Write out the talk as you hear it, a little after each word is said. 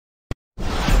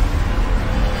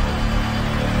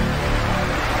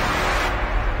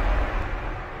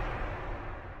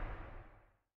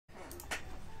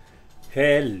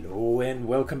Hello and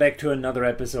welcome back to another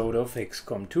episode of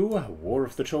Xcom2, War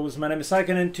of the Chosen. My name is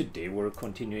Syken and today we're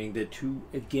continuing the 2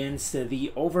 Against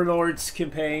the Overlords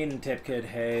campaign. Tapcat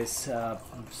has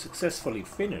successfully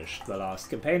finished the last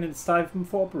campaign and it's time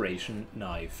for Operation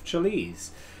Knife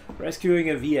Chalice. Rescuing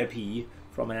a VIP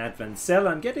from an advanced cell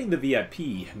and getting the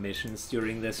VIP missions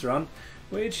during this run,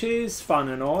 which is fun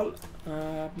and all.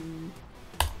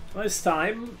 This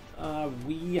time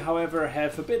we however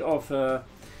have a bit of a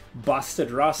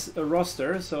busted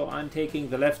roster, so I'm taking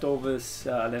the leftovers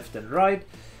left and right.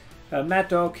 Mad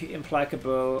Dog,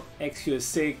 Implacable,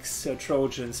 Xcom2,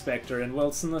 Trojan, Spectre and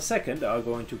Wilson II are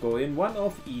going to go in, one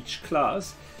of each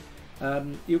class.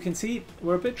 You can see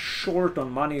we're a bit short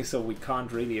on money, so we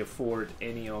can't really afford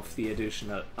any of the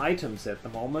additional items at the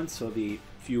moment, so the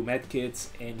few medkits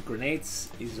and grenades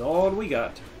is all we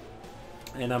got.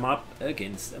 And I'm up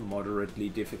against a moderately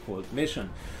difficult mission.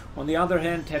 On the other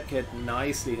hand, Tapcat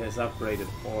nicely has upgraded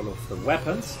all of the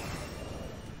weapons,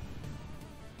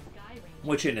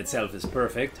 which in itself is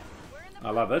perfect.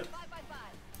 I love it.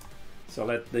 So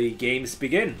let the games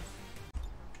begin.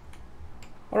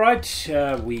 Alright,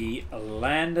 we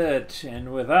landed,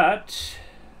 and with that,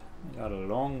 we got a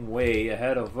long way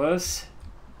ahead of us.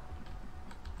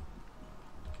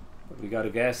 But we got a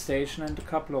gas station and a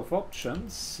couple of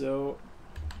options, so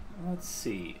let's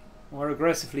see. We're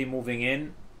aggressively moving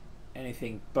in.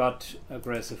 Anything but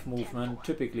aggressive movement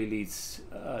typically leads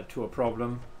to a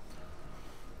problem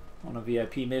on a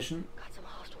VIP mission. Got some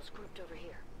hostiles grouped over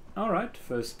here. Alright,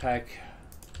 first pack.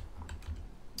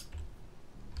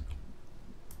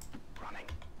 Running.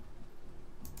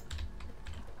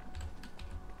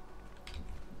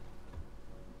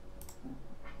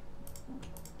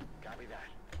 Copy that.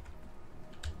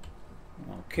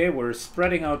 Okay, we're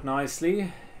spreading out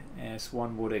nicely, as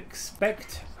one would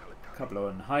expect. A couple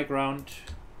on high ground,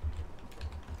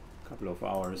 a couple of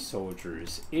our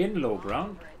soldiers in low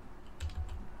ground.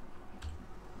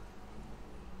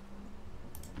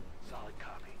 Solid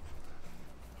copy.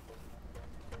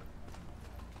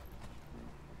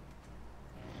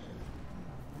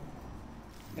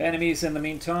 Enemies in the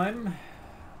meantime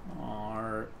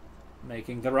are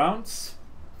making the rounds.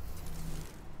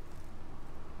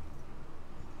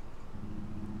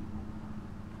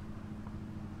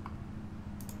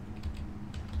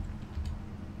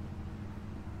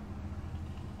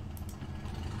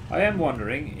 I am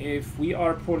wondering if we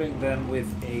are pulling them with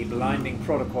a blinding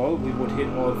protocol, we would hit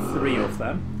all 3 of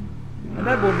them. And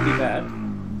that wouldn't be bad.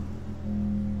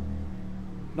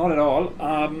 Not at all.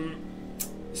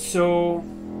 So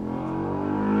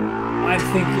I'm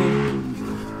thinking,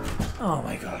 oh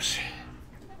my gosh.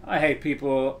 I hate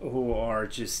people who are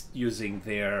just using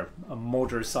their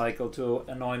motorcycle to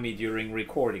annoy me during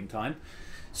recording time.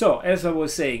 So, as I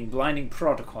was saying, blinding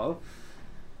protocol.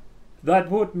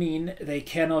 That would mean they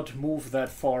cannot move that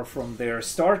far from their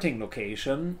starting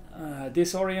location.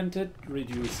 Disoriented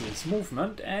reduces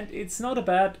movement, and it's not a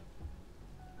bad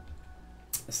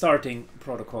starting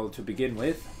protocol to begin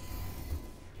with.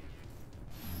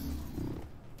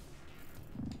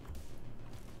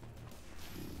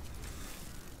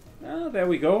 There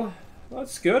we go.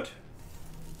 That's good.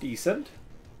 Decent.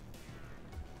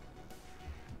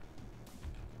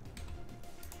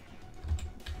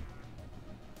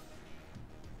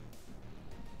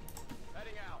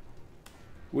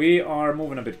 We are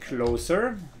moving a bit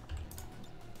closer,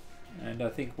 and I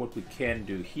think what we can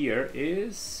do here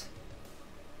is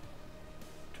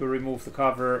to remove the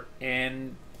cover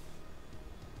and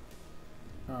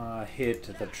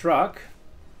hit the truck.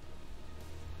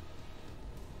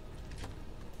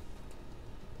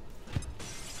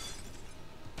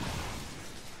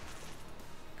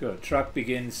 Good, truck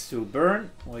begins to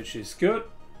burn, which is good.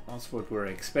 That's what we're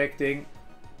expecting.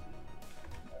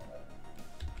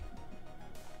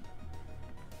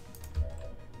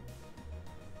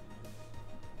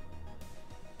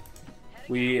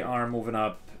 We are moving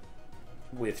up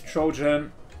with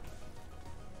Trojan.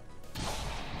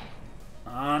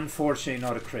 Unfortunately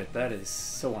not a crit. That is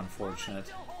so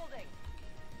unfortunate.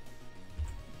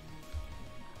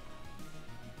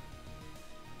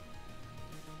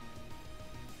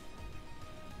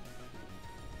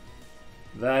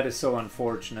 That is so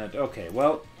unfortunate. Okay,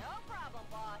 well.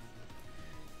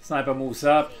 Sniper moves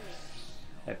up.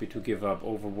 Happy to give up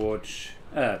Overwatch.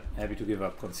 Happy to give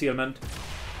up concealment.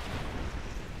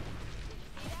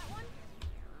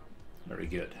 Very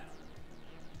good.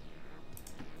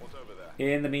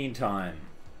 In the meantime,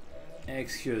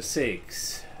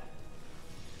 Xcom2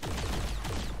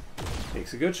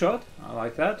 takes a good shot. I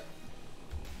like that.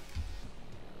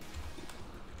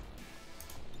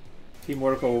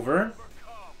 Teamwork over.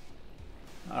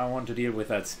 I want to deal with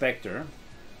that Spectre.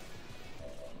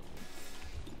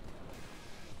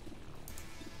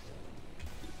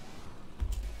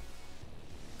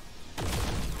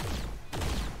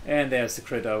 And there's the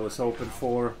crit I was hoping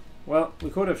for. Well, we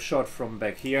could have shot from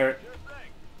back here.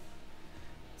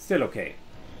 Still okay.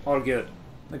 All good.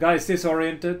 The guy is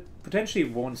disoriented. Potentially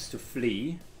wants to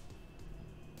flee.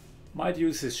 Might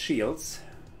use his shields.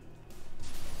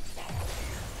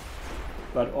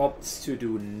 But opts to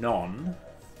do none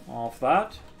of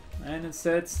that. And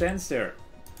instead stands there.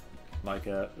 Like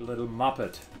a little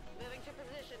muppet. Moving to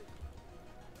position.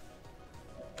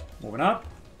 Moving up.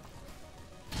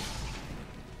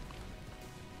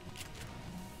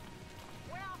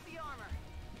 Wear off the armor.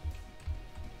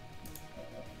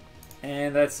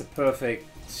 And that's a perfect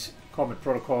Comet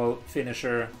Protocol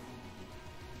finisher.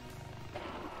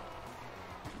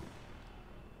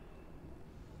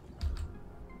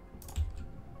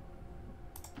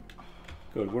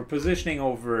 Good, we're positioning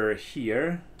over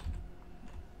here.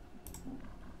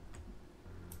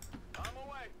 I'm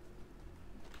away.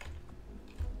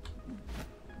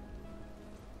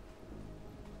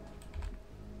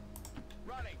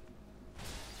 Running.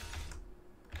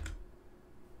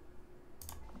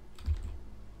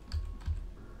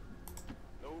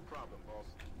 No problem, boss.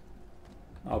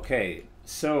 Okay,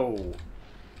 so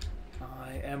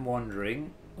I am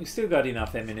wondering, we still got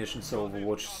enough ammunition, so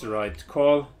Overwatch is the right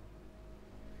call.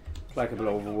 Implacable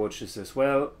Overwatches as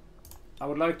well. I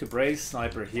would like to brace.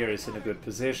 Sniper here is in a good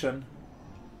position.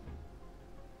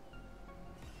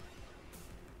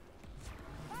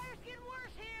 Fire's getting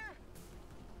worse here.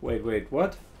 Wait,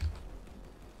 what?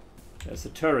 There's a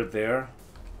turret there.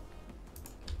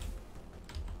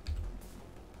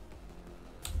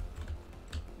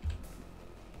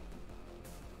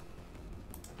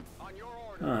 On your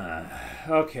order.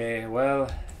 Okay,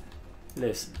 well,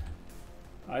 listen.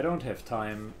 I don't have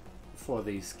time for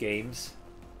these games.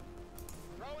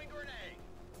 Throwing grenade.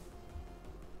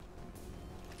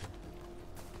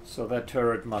 So that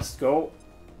turret must go.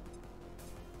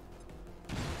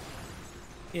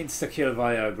 Insta-kill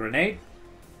via a grenade.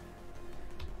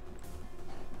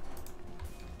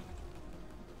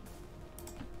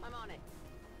 I'm on it.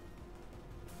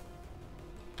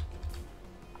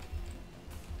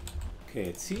 Okay,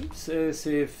 it seems as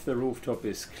if the rooftop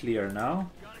is clear now.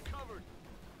 Got it covered.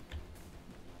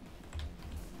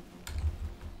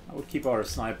 I would keep our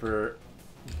sniper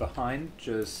behind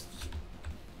just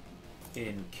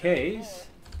in case.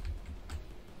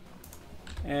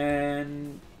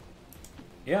 And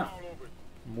yeah,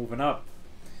 moving up.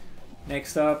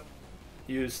 Next up,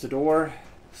 use the door,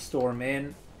 storm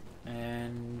in,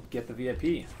 and get the VIP.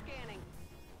 Scanning.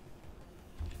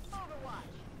 Overwatch.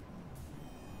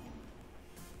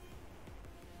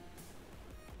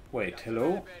 Wait,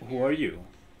 hello? Who are you?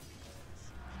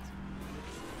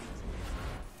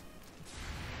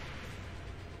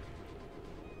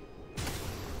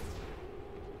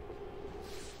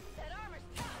 That armor's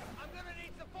tough. I'm gonna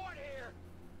need support here.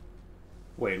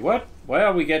 Wait, what? Why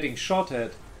are we getting shot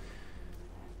at?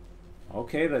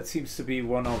 Okay, that seems to be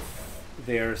one of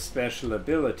their special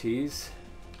abilities.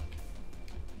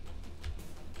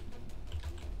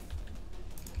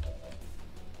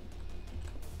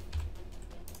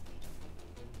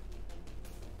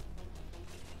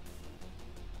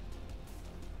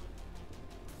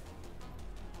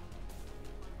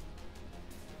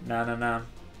 Nah.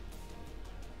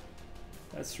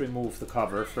 Let's remove the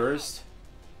cover first.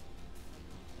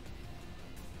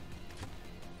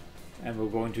 And we're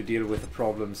going to deal with the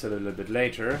problems a little bit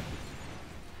later.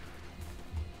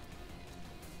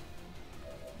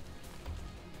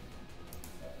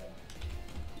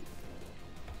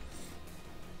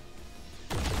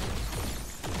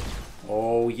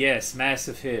 Oh yes,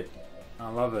 massive hit. I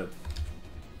love it.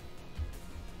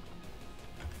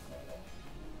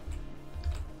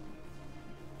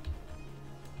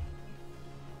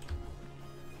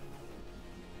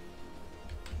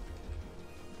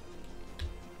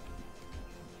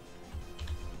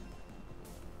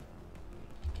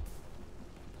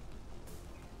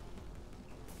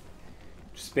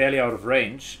 Just barely out of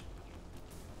range.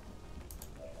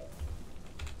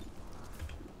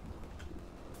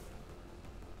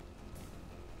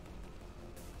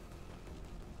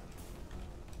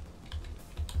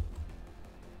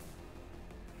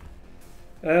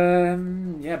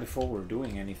 Yeah, before we're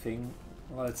doing anything,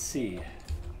 let's see.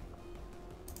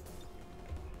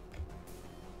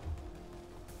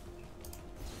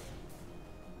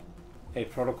 A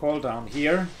protocol down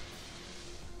here.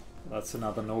 That's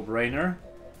another no-brainer.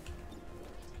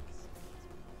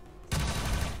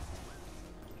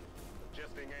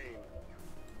 Adjusting aim.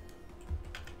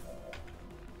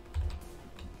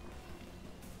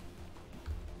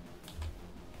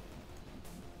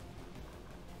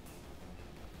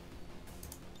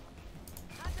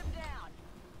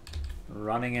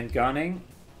 Running and gunning.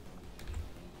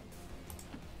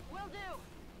 Will do.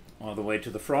 All the way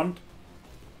to the front.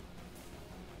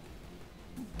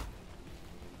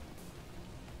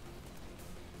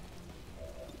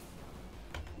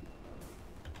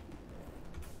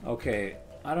 Okay,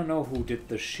 I don't know who did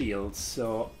the shields,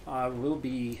 so I will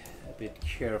be a bit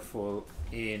careful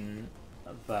in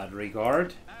that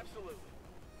regard. Absolutely.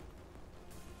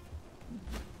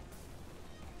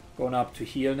 Going up to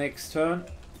heal next turn.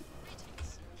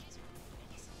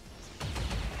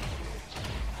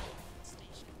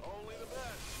 Only the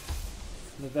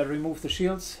best. Did that remove the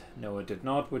shields? No, it did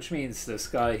not, which means this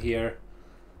guy here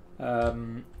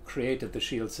created the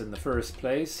shields in the first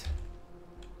place.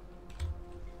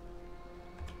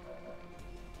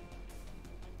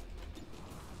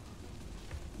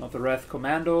 Not the Wrath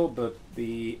Commando, but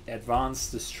the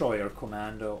Advanced Destroyer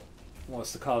Commando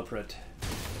was the culprit.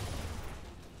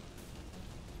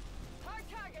 Hard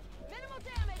target. Minimal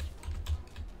damage.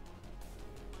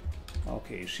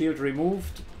 Okay, shield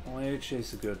removed, which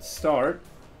is a good start.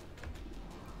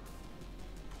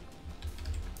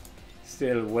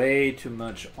 Still way too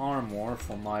much armor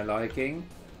for my liking.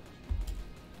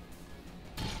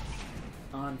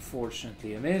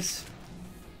 Unfortunately a miss.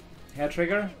 Hair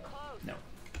trigger? No.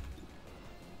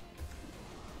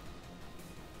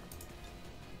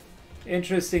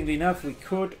 Interestingly enough, we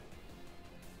could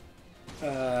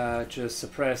just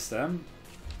suppress them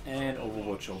and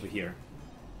Overwatch over here.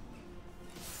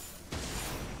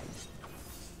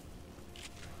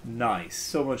 Nice.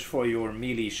 So much for your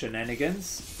melee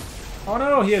shenanigans. Oh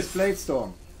no, here's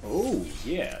Bladestorm. Oh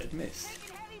yeah, it missed.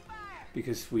 Taking heavy fire.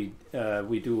 Because we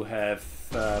do have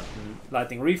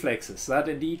lightning reflexes. That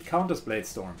indeed counters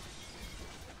Bladestorm.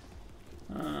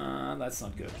 That's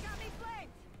not good. They got me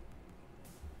flanked.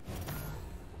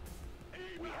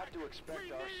 We have to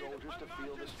expect our soldiers to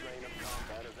feel the strain of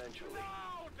combat eventually.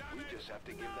 We just have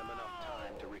to give them enough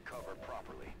time to recover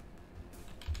properly.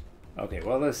 Okay,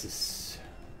 well this is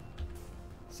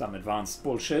some advanced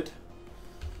bullshit.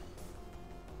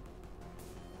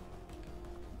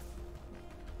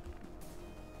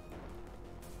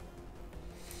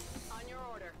 On your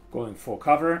order. Going for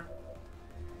cover.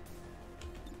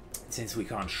 Since we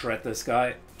can't shred this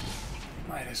guy,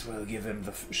 might as well give him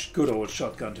the good old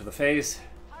shotgun to the face.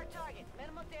 Hard target.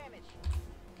 Minimal damage.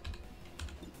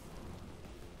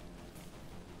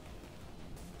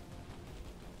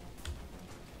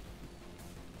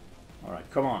 Alright,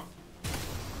 come on.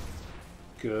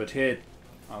 Good hit.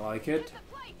 I like it. Hit the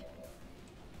plate.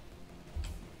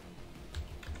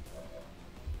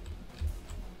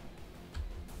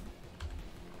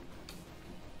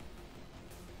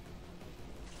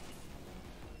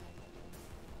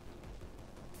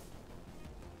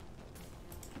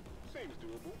 Seems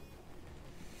doable.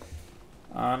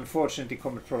 Unfortunately,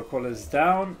 Combat Protocol is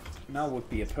down. Now would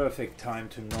be a perfect time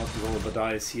to not roll the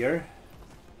dice here.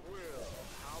 Well,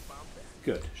 how about that?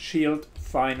 Good. Shield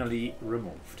finally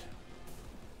removed.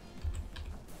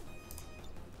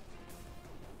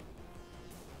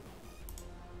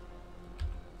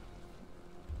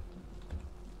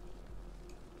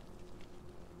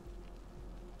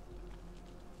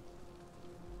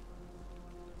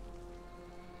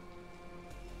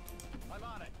 I'm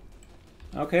on it.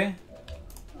 Okay.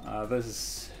 This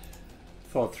is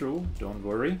thought through, don't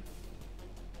worry.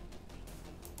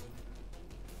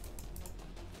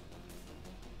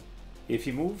 If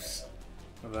he moves,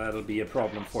 that'll be a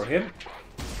problem for him.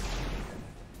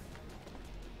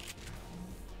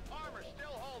 Armor still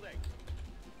holding.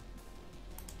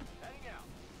 Heading out.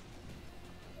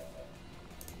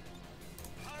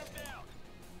 Hunt him down.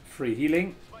 Free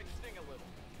healing. Might sting a little.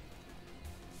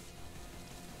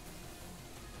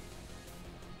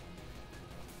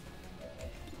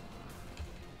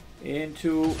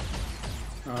 Into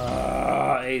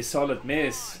a solid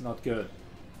miss. Not good.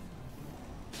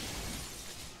 This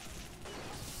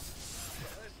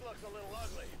looks a little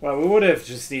ugly. Well, we would have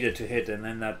just needed to hit, and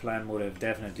then that plan would have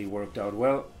definitely worked out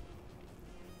well.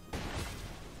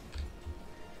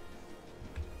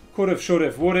 Could have, should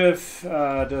have, would have.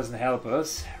 Doesn't help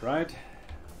us, right?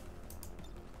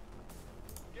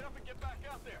 Get up and get back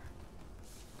out there.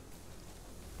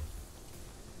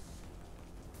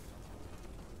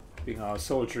 Keeping our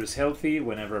soldiers healthy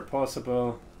whenever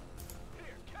possible.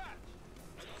 Here, catch.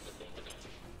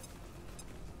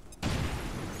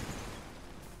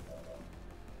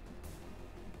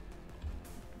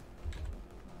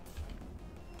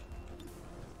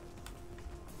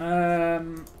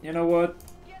 You know what?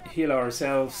 Heal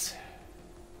ourselves.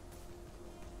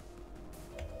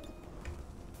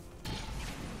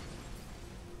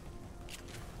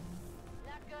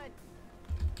 Not good.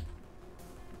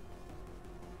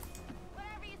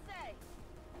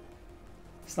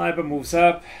 Sniper moves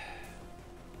up.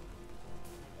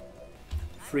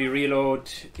 Free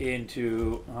reload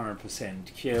into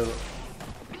 100% kill.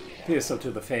 Pistol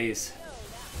to the face.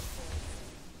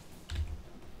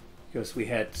 Because we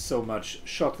had so much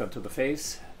shotgun to the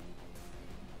face.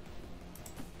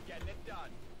 Getting it done.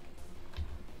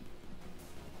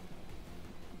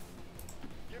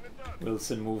 Get it done.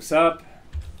 Wilson moves up.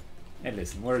 And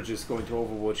listen, we're just going to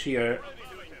Overwatch here. Ready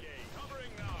to engage.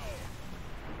 Covering now.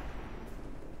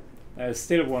 There's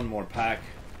still one more pack.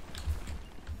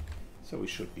 So we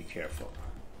should be careful.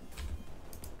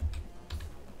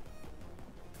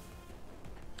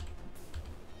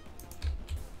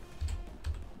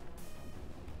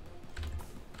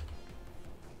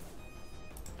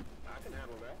 I can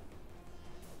handle that.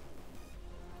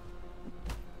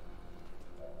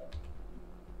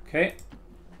 Okay.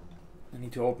 I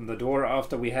need to open the door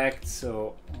after we hacked,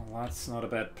 so well, that's not a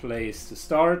bad place to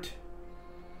start.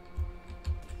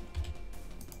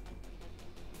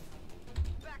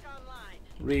 Back online.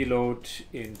 Reload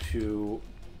into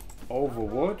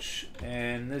Overwatch,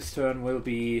 and this turn will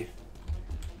be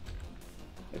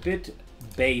a bit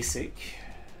basic,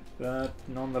 but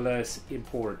nonetheless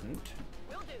important.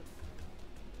 Will do.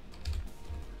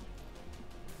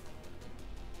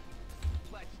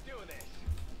 Let's do this.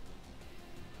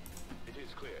 It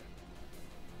is clear.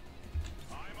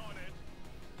 I'm on it.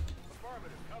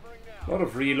 Affirmative. Covering A now. lot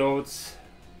of reloads,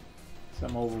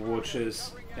 some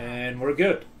Overwatches, and we're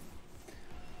good.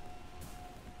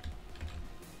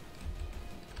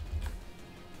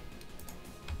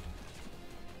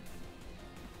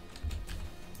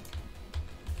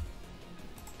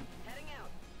 Heading out.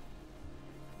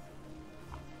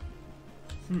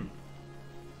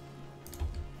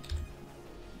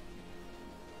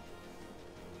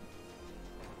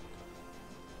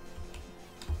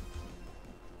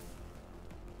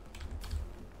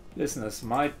 Listen, this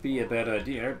might be a bad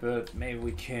idea, but maybe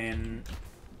we can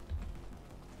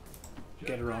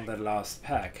get around that last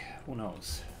pack. Who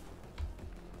knows?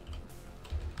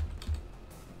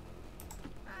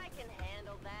 I can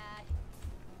handle that.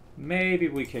 Maybe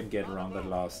we can get around that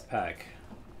last pack.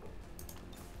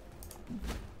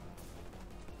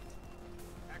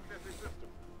 Accessing system.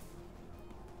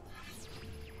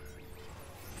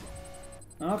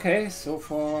 Okay, so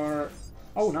far...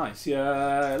 Oh, nice.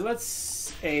 Yeah,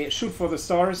 let's shoot for the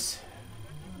stars.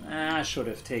 I should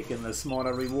have taken the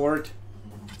smaller reward.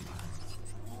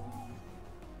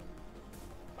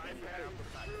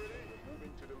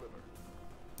 Moving to deliver.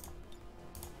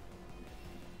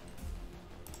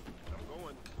 I'm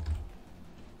going.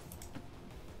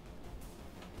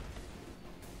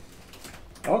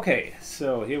 Okay,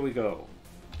 so here we go.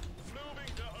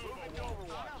 Moving to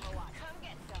Overwatch. Come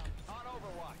get some. On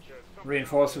Overwatch.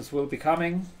 Reinforcements will be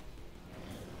coming.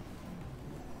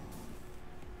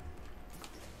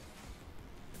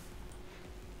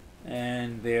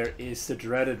 And there is the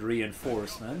dreaded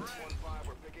reinforcement. 1-5,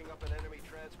 we're picking up an enemy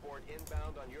transport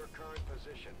inbound on your current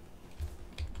position.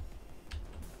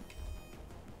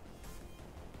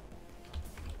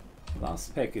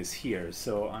 Last pack is here,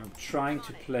 so I'm trying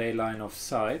to play line of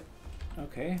sight.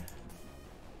 Okay.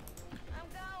 I'm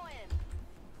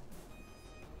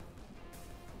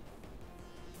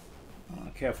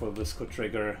going. Careful, this could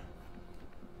trigger.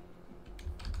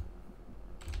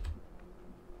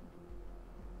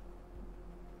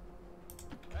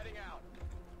 Heading out.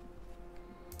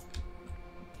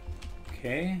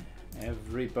 Okay,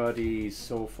 everybody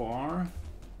so far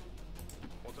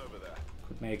What's over there?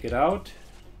 could make it out.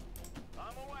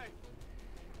 I'm away.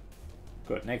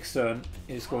 Good, next turn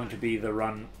is going to be the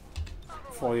run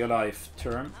for your life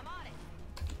turn. I'm on it.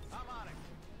 I'm on it.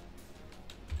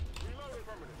 Reload.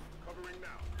 Affirmative. Covering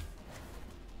now.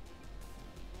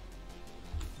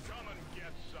 Come and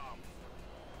get some.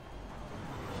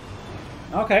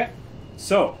 Okay,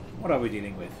 so what are we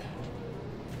dealing with?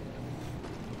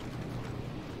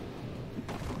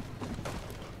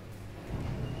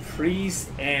 Priest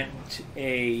and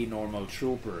a normal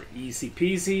trooper. Easy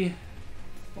peasy,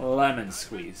 lemon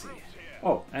squeezy.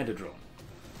 Oh, and a drone.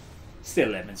 Still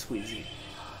lemon squeezy.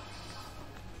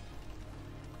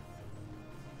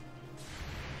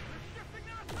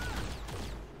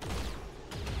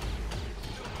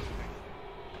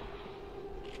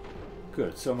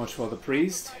 Good, so much for the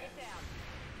priest.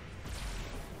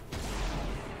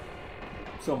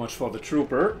 So much for the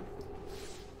trooper.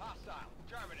 Hostile.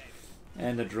 Terminated.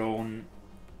 And the drone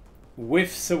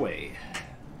whiffs away.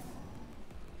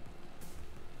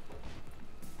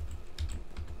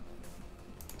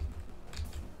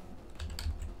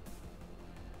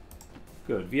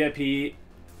 Good, VIP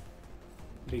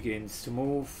begins to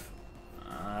move.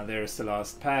 There's the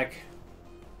last pack.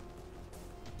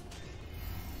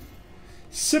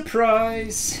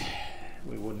 Surprise!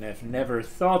 We wouldn't have never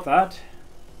thought that.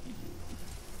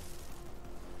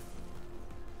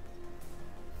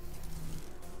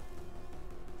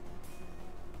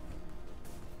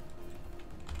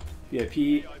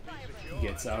 VIP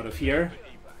gets out of here.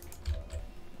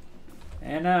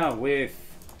 And now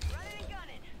with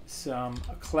some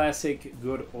classic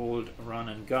good old run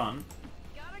and gun.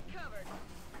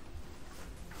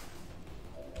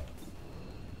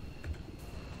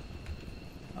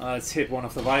 Let's hit one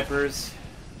of the Vipers.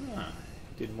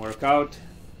 Didn't work out.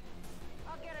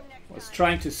 Was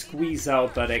trying to squeeze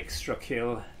out that extra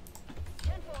kill.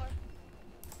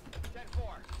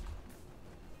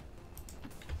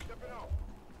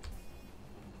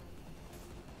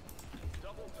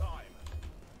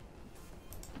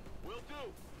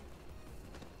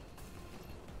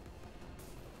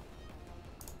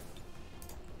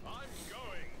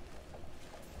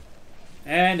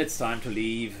 And it's time to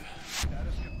leave.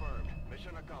 Status confirmed.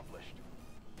 Mission accomplished.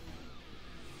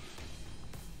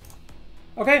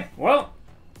 Okay, well,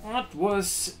 that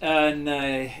was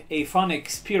a fun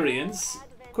experience.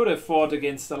 Could have fought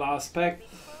against the last pack,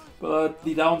 but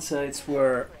the downsides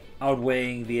were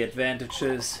outweighing the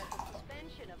advantages.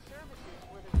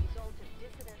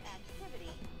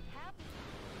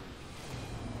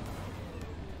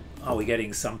 Are we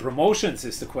getting some promotions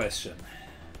is the question.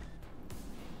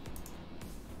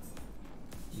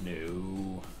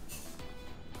 No.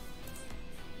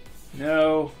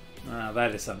 No.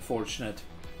 That is unfortunate.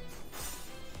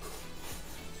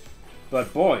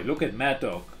 But boy, look at Mad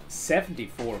Dog.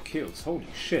 74 kills. Holy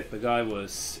shit, the guy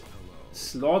was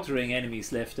slaughtering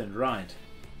enemies left and right.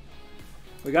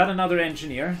 We got another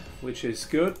engineer, which is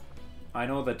good. I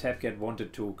know that Tapcat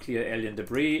wanted to clear alien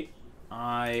debris.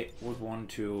 I would want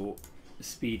to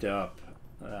speed up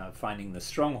finding the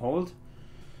stronghold.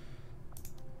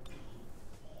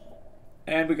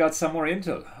 And we got some more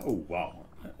intel. Oh wow.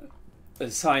 A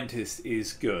scientist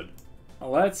is good.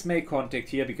 Let's make contact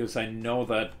here because I know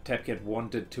that Tapcat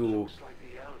wanted to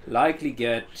likely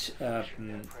get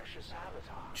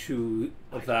to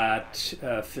that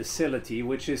facility,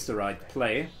 which is the right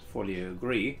play. Fully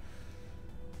agree.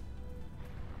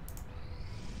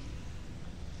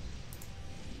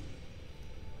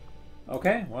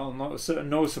 Okay, well,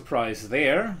 no surprise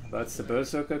there. That's the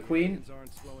Berserker Queen.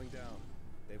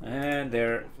 And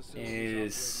there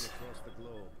is...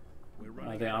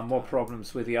 there are more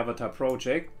problems with the Avatar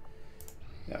project.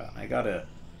 Yeah, I gotta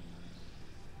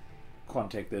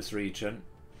contact this region.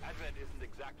 Advent isn't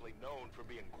exactly known for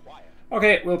being quiet.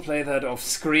 Okay, we'll play that off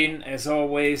screen as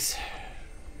always.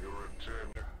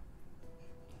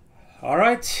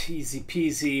 Alright, easy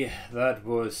peasy. That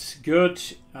was good.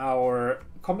 Our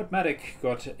Combat Medic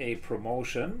got a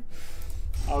promotion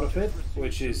out of it,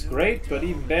 which is great, but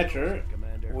even better,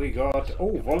 we got,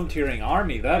 oh, volunteering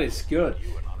army. That is good.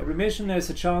 Every mission there's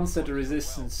a chance that a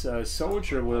resistance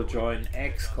soldier will join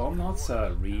Xcom. That's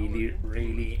a really,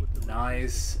 really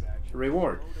nice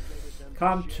reward.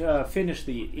 Can't finish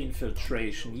the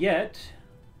infiltration yet,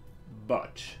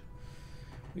 but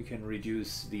we can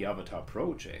reduce the Avatar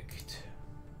project.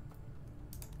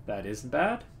 That isn't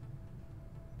bad.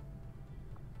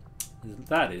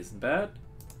 That isn't bad.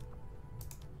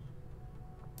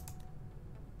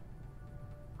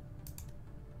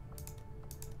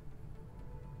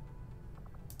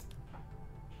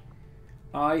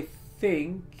 I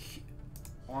think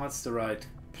that's the right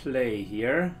play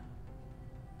here.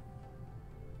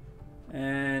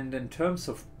 And in terms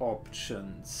of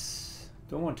options,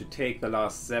 don't want to take the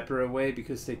last Zapper away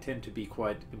because they tend to be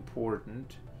quite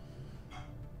important.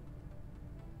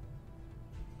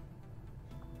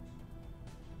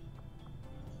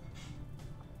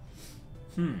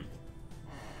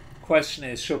 Question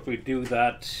is, should we do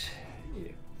that?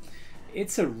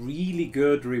 It's a really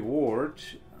good reward.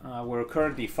 We're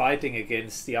currently fighting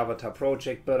against the Avatar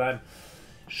project, but I'm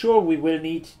sure we will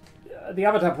need... the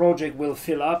Avatar project will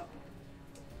fill up,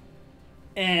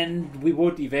 and we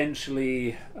would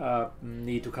eventually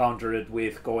need to counter it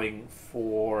with going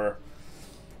for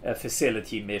a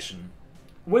facility mission,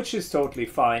 which is totally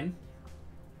fine.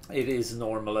 It is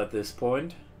normal at this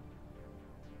point.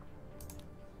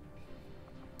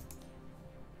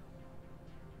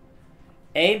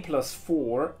 Aim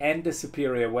 +4 and a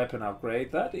superior weapon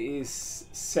upgrade. That is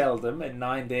seldom, and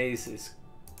 9 days is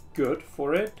good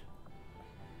for it.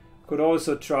 Could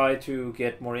also try to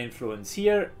get more influence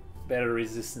here. Better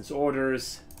resistance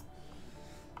orders.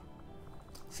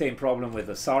 Same problem with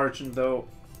the sergeant though.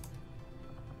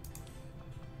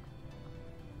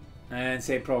 And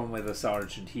same problem with the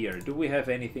sergeant here. Do we have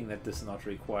anything that does not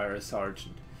require a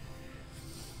sergeant?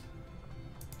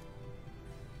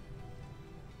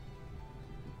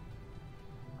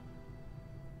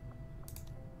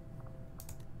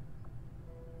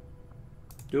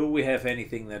 Do we have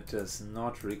anything that does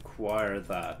not require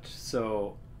that?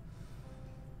 So,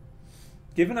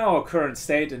 given our current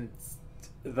state and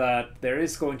that there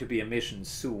is going to be a mission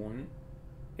soon,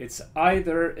 it's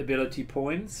either ability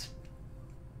points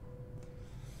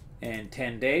and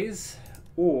 10 days,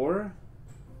 or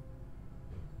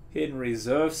hidden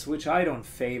reserves, which I don't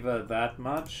favor that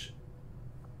much.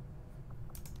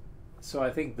 So I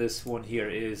think this one here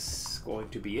is going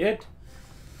to be it.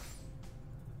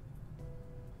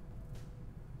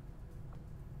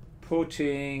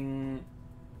 Putting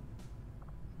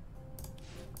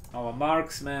our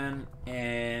marksman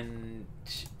and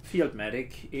field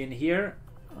medic in here.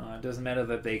 Doesn't matter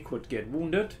that they could get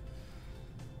wounded.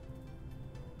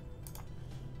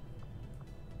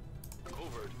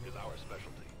 Covert is our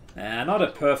specialty. Not a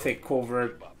perfect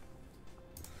covert,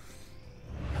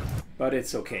 but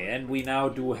it's okay. And we now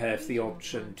do have the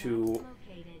option to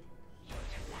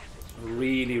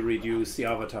really reduce the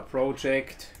avatar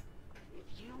project.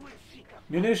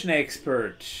 Munition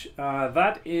expert.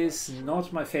 That is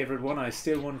not my favorite one. I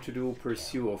still want to do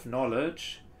Pursuit of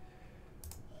Knowledge.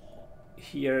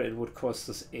 Here it would cost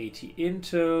us 80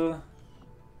 intel.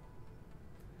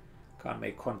 Can't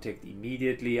make contact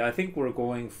immediately. I think we're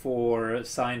going for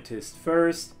scientist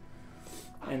first,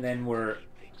 and then we're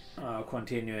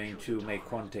continuing to make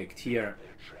contact here.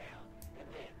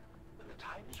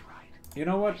 You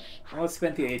know what? I'll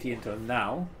spend the 80 intel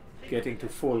now, getting to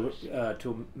full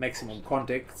to maximum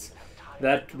contacts.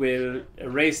 That will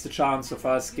raise the chance of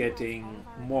us getting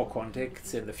more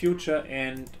contacts in the future,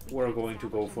 and we're going to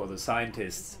go for the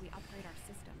scientists.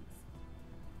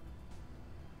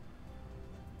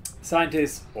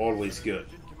 Scientists, always good.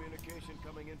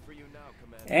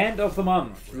 End of the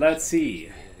month. Let's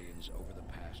see. Over the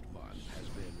past month has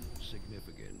been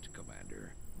significant,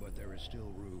 Commander, but there is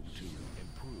still room to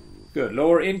improve. Good.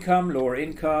 Lower income,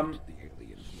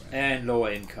 and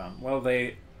lower income. Well,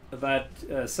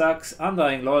 that sucks.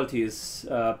 Undying loyalty is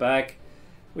back.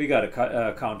 We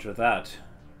gotta counter that.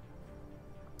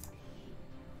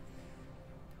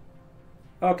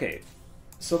 Okay,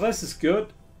 so this is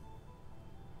good.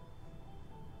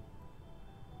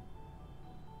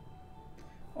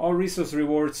 All resource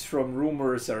rewards from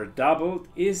rumors are doubled.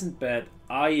 Isn't bad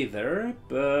either,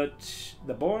 but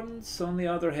the bonds, on the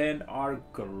other hand, are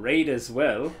great as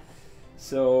well.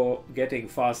 So getting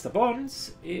faster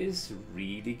bonds is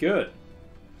really good.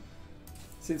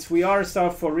 Since we are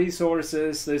starved for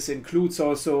resources, this includes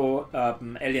also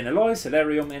alien alloys,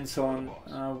 celerium, and so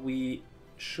on. We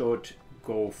should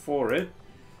go for it.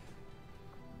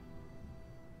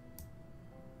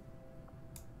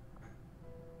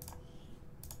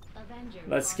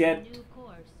 Let's get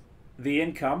the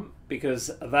income, because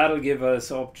that'll give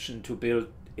us option to build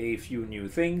a few new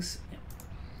things,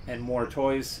 and more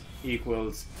toys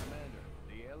equals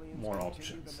more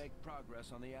options. To make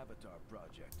progress on the Avatar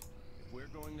project. If we're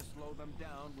going to slow them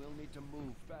down, we'll need to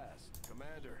move fast.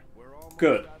 Commander, we're almost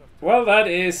Good. Well, that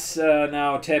is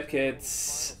now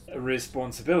Tapcat's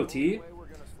responsibility.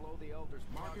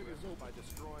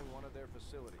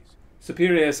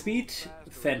 Superior speed,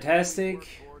 fantastic.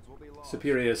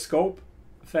 Superior scope,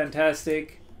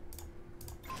 fantastic.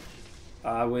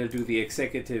 I will do the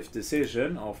executive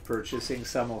decision of purchasing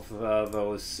some of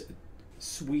those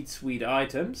sweet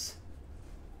items.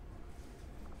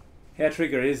 Hair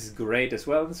trigger is great as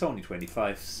well. It's only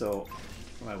 25, so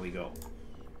there we go.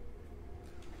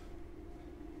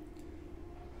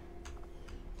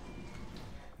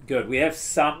 Good. We have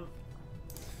some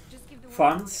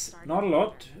funds, not a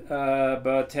lot,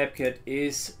 but Tapcat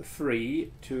is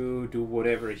free to do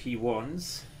whatever he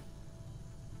wants.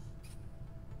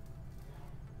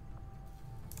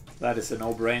 That is a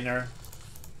no-brainer.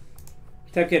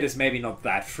 Tapcat is maybe not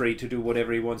that free to do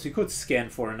whatever he wants. He could scan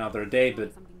for another day,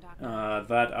 but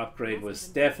that upgrade was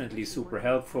definitely super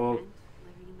helpful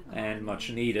and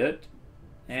much needed.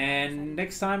 And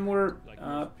next time we're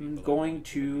going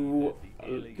to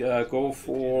go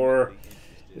for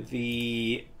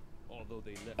the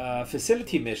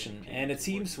facility mission, and it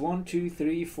seems 1, 2,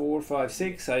 3, 4, 5,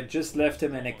 6. I just left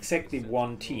him in exactly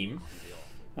one team,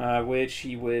 which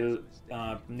he will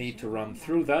need to run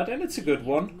through that, and it's a good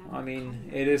one. I mean,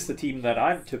 it is the team that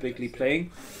I'm typically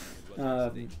playing,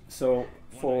 so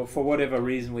for whatever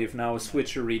reason we've now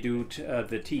switcheredoed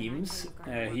the teams.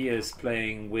 He is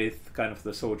playing with kind of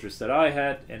the soldiers that I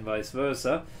had, and vice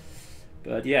versa.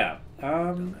 But yeah,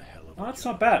 that's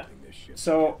not bad.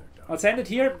 So let's end it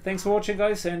here. Thanks for watching,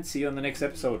 guys, and see you on the next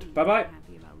episode. Bye bye.